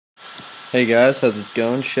Hey guys, how's it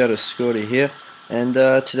going? Shadow Scotty here, and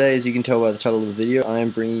today, as you can tell by the title of the video, I am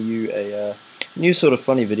bringing you a new sort of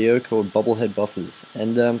funny video called Bobblehead Bosses.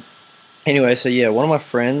 And anyway, so yeah, one of my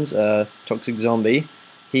friends, Toxic Zombie,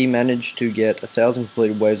 he managed to get 1,000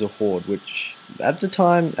 completed waves of Horde, which at the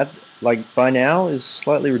time, like by now, is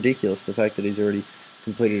slightly ridiculous. The fact that he's already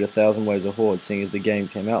completed 1,000 waves of Horde, seeing as the game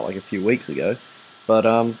came out like a few weeks ago. But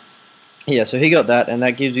yeah, so he got that, and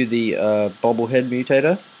that gives you the bobblehead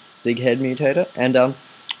mutator, big head mutator, and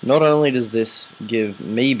not only does this give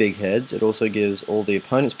me big heads, it also gives all the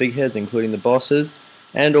opponents big heads, including the bosses,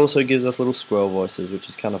 and also gives us little squirrel voices, which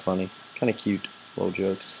is kind of funny, kind of cute, little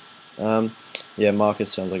jokes. Yeah,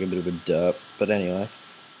 Marcus sounds like a bit of a derp, but anyway.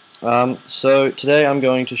 So today I'm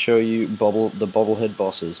going to show you the bobblehead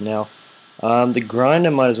bosses. Now, the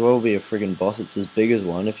grinder might as well be a friggin' boss. It's as big as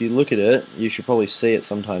one. If you look at it, you should probably see it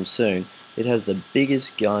sometime soon. It has the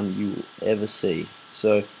biggest gun you will ever see.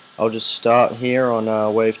 So I'll just start here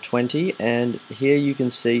on wave 20, and here you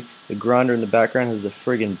can see the grinder in the background has the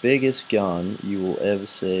friggin' biggest gun you will ever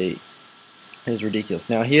see. It's ridiculous.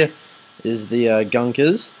 Now here is the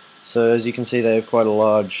gunkers. So as you can see, they have quite a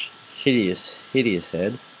large, hideous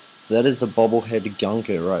head. So that is the bobblehead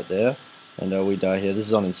gunker right there. And we die here. This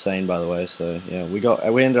is on insane, by the way. So yeah,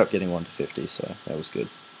 we ended up getting 1 to 50, so that was good.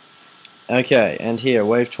 Okay, and here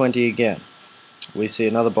wave 20 again. We see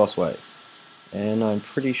another boss wave, and I'm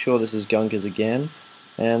pretty sure this is gunkers again.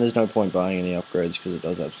 And there's no point buying any upgrades because it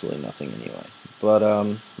does absolutely nothing anyway. But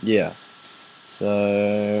yeah.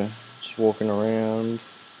 So just walking around.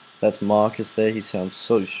 That's Marcus there. He sounds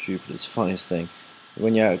so stupid. It's the funniest thing.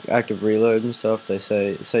 When you active reload and stuff, they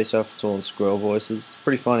say stuff. It's all in squirrel voices. It's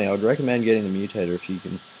pretty funny. I would recommend getting the mutator if you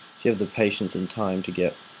have the patience and time to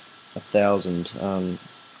get 1,000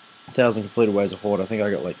 completed waves of Horde. I think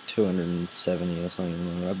I got like 270 or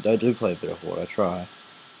something. I do play a bit of Horde. I try.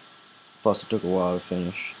 Plus, it took a while to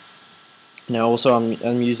finish. Now, also,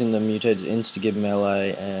 I'm using the mutated insta-give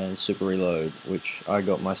melee and super reload, which I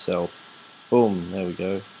got myself. Boom. There we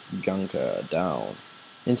go. Gunker down.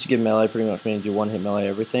 Insta-give melee pretty much means you one-hit melee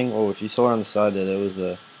everything. Oh, if you saw on the side there was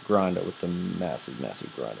the grinder with the massive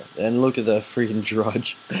grinder. And look at that freaking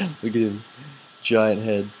drudge. Look at him. Giant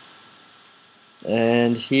head.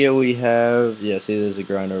 And here we have, yeah, see there's a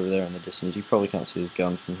grinder over there in the distance. You probably can't see his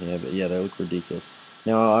gun from here, but yeah, they look ridiculous.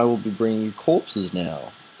 Now I will be bringing you corpses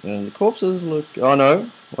now. And the corpses look, oh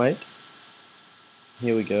no, wait.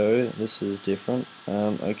 Here we go, this is different.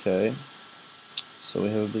 Okay. So we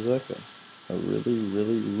have a berserker. A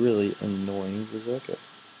really annoying berserker.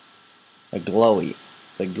 A glowy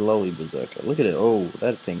berserker. Look at it. Oh,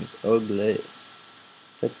 that thing is ugly.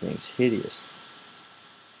 That thing's hideous.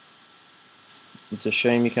 It's a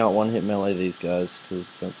shame you can't one-hit melee these guys,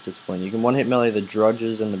 because that's disappointing. You can one-hit melee the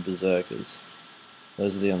drudges and the berserkers.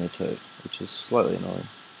 Those are the only two, which is slightly annoying.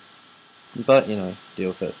 But, you know, deal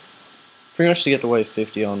with it. Pretty much to get to wave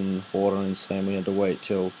 50 on Horde and Insane, we had to wait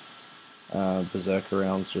till berserker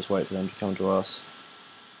rounds, just wait for them to come to us.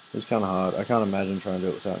 It was kind of hard. I can't imagine trying to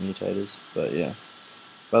do it without mutators, but yeah.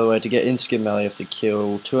 By the way, to get instant melee you have to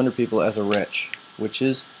kill 200 people as a wretch, which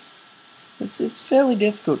is, it's fairly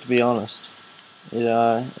difficult, to be honest.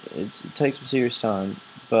 It takes some serious time,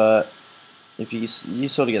 but if you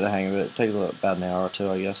sort of get the hang of it, it takes about an hour or two,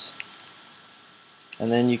 I guess.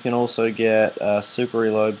 And then you can also get super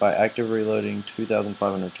reload by active reloading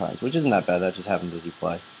 2,500 times, which isn't that bad. That just happens as you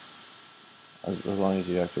play. As long as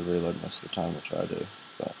you active reload most of the time, which I do.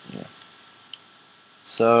 But yeah.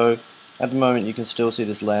 So at the moment you can still see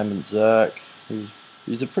this lambent Zerk.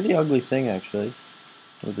 He's a pretty ugly thing actually,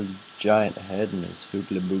 with his giant head and his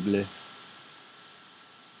hoogly boogly.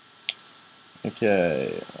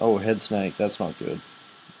 Okay. Oh, head snake. That's not good.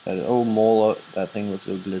 Oh, Mauler. That thing looks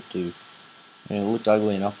ugly too. I mean, it looked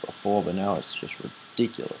ugly enough before, but now it's just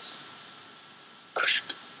ridiculous.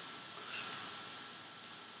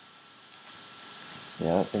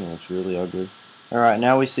 Yeah, that thing looks really ugly. Alright,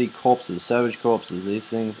 now we see corpses, savage corpses. These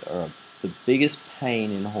things are the biggest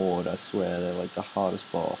pain in Horde, I swear. They're like the hardest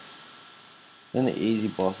boss. Then the easy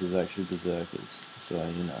boss is actually berserkers, so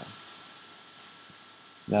you know.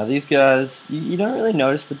 Now these guys, you don't really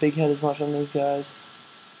notice the big head as much on these guys.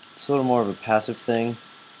 It's sort of more of a passive thing.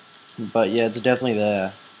 But yeah, it's definitely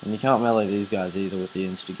there. And you can't melee these guys either with the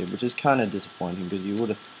insta-give, which is kind of disappointing because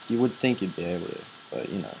you would think you'd be able to, but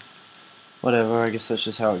you know. Whatever, I guess that's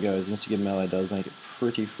just how it goes. Insta-give melee does make it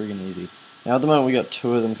pretty friggin' easy. Now at the moment we got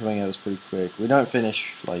 2 of them coming at us pretty quick. We don't finish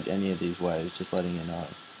like any of these waves, just letting you know.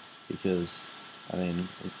 Because, I mean,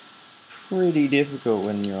 it's pretty difficult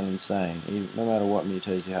when you're on Insane, no matter what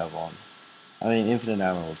mutators you have on. I mean, infinite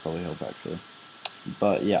ammo would probably help actually.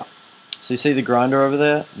 But yeah. So you see the grinder over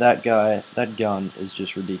there? That gun is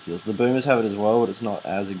just ridiculous. The boomers have it as well, but it's not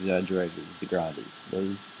as exaggerated as the grinders.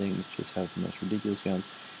 Those things just have the most ridiculous guns.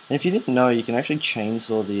 And if you didn't know, you can actually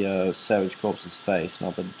chainsaw the Savage Corpse's face.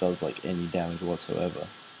 Not that it does like any damage whatsoever,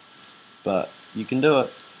 but you can do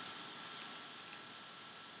it.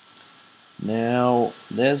 Now,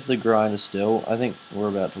 there's the grinder still. I think we're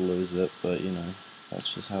about to lose it, but you know,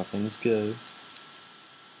 that's just how things go.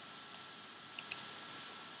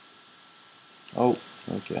 Oh,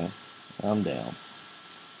 okay. I'm down.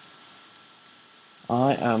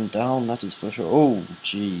 I am down, that is for sure. Oh,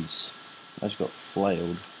 jeez. I just got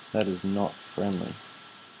flailed. That is not friendly.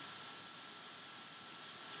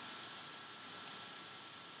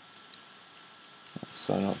 That's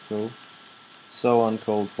so not cool. So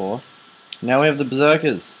uncalled for. Now we have the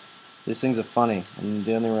berserkers. These things are funny, and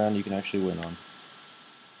the only round you can actually win on.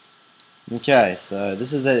 Okay, so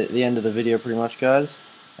this is the end of the video pretty much, guys.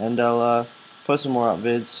 And I'll post some more up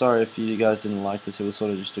vids. Sorry if you guys didn't like this. It was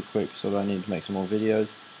sort of just a quick, I needed to make some more videos.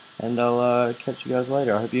 And I'll catch you guys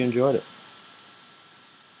later. I hope you enjoyed it.